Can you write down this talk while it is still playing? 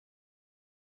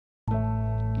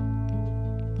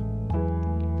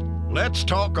Let's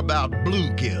talk about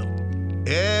bluegill,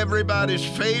 everybody's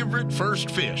favorite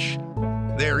first fish.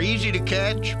 They're easy to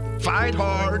catch, fight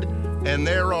hard, and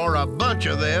there are a bunch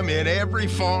of them in every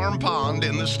farm pond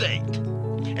in the state.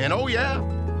 And oh yeah,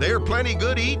 they're plenty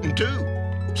good eating too.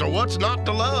 So what's not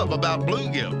to love about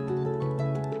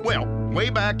bluegill? Well, way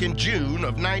back in June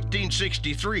of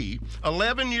 1963,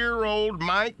 11-year-old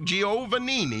Mike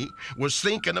Giovannini was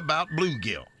thinking about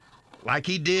bluegill, like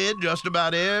he did just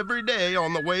about every day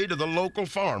on the way to the local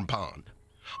farm pond.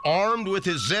 Armed with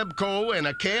his Zebco and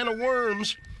a can of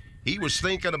worms, he was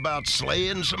thinking about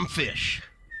slaying some fish.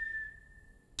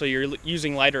 So you're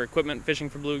using lighter equipment fishing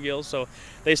for bluegill, so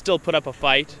they still put up a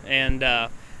fight. And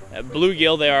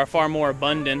bluegill, they are far more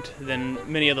abundant than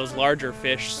many of those larger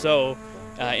fish, so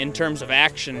in terms of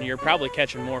action, you're probably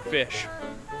catching more fish.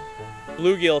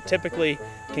 Bluegill typically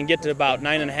can get to about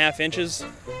 9.5 inches,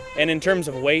 and in terms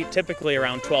of weight, typically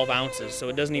around 12 ounces, so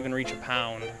it doesn't even reach a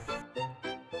pound.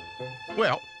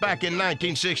 Well, back in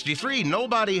 1963,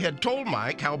 nobody had told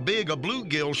Mike how big a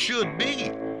bluegill should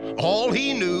be. All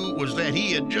he knew was that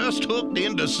he had just hooked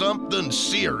into something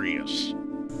serious.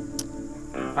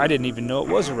 I didn't even know it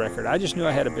was a record. I just knew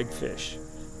I had a big fish,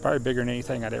 probably bigger than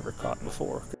anything I'd ever caught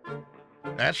before.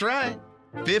 That's right.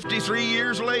 53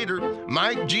 years later,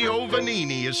 Mike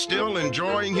Giovannini is still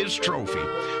enjoying his trophy,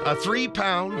 a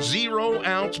 3-pound,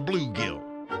 0-ounce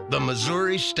bluegill, the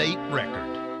Missouri state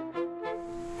record.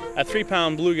 A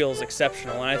 3-pound bluegill is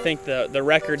exceptional, and I think the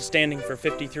record standing for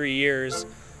 53 years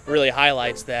really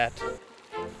highlights that.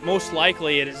 Most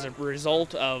likely it is a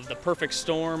result of the perfect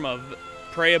storm of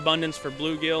prey abundance for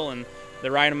bluegill and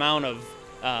the right amount of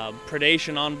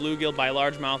predation on bluegill by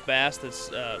largemouth bass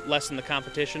that's lessened the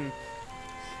competition.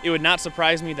 It would not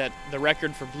surprise me that the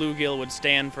record for bluegill would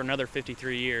stand for another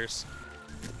 53 years.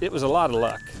 It was a lot of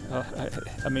luck.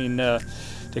 I mean,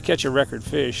 to catch a record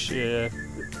fish,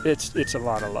 it's a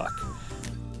lot of luck.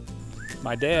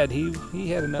 My dad, he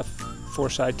had enough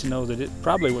foresight to know that it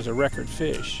probably was a record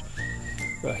fish.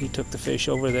 He took the fish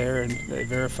over there and they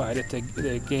verified it,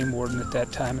 the game warden at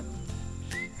that time,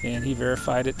 and he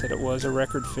verified it that it was a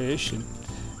record fish,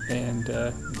 and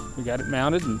we got it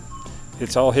mounted, and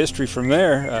it's all history from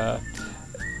there.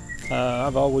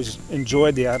 I've always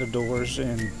enjoyed the outdoors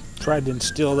and tried to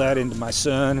instill that into my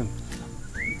son and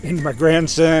into my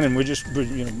grandson, and we're just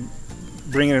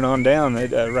bringing it on down,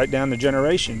 right down the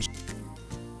generations.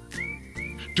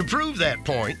 To prove that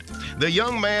point, the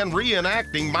young man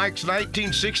reenacting Mike's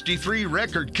 1963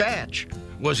 record catch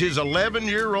was his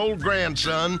 11-year-old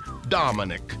grandson,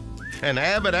 Dominic, an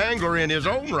avid angler in his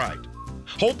own right,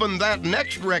 hoping that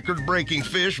next record-breaking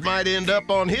fish might end up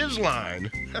on his line.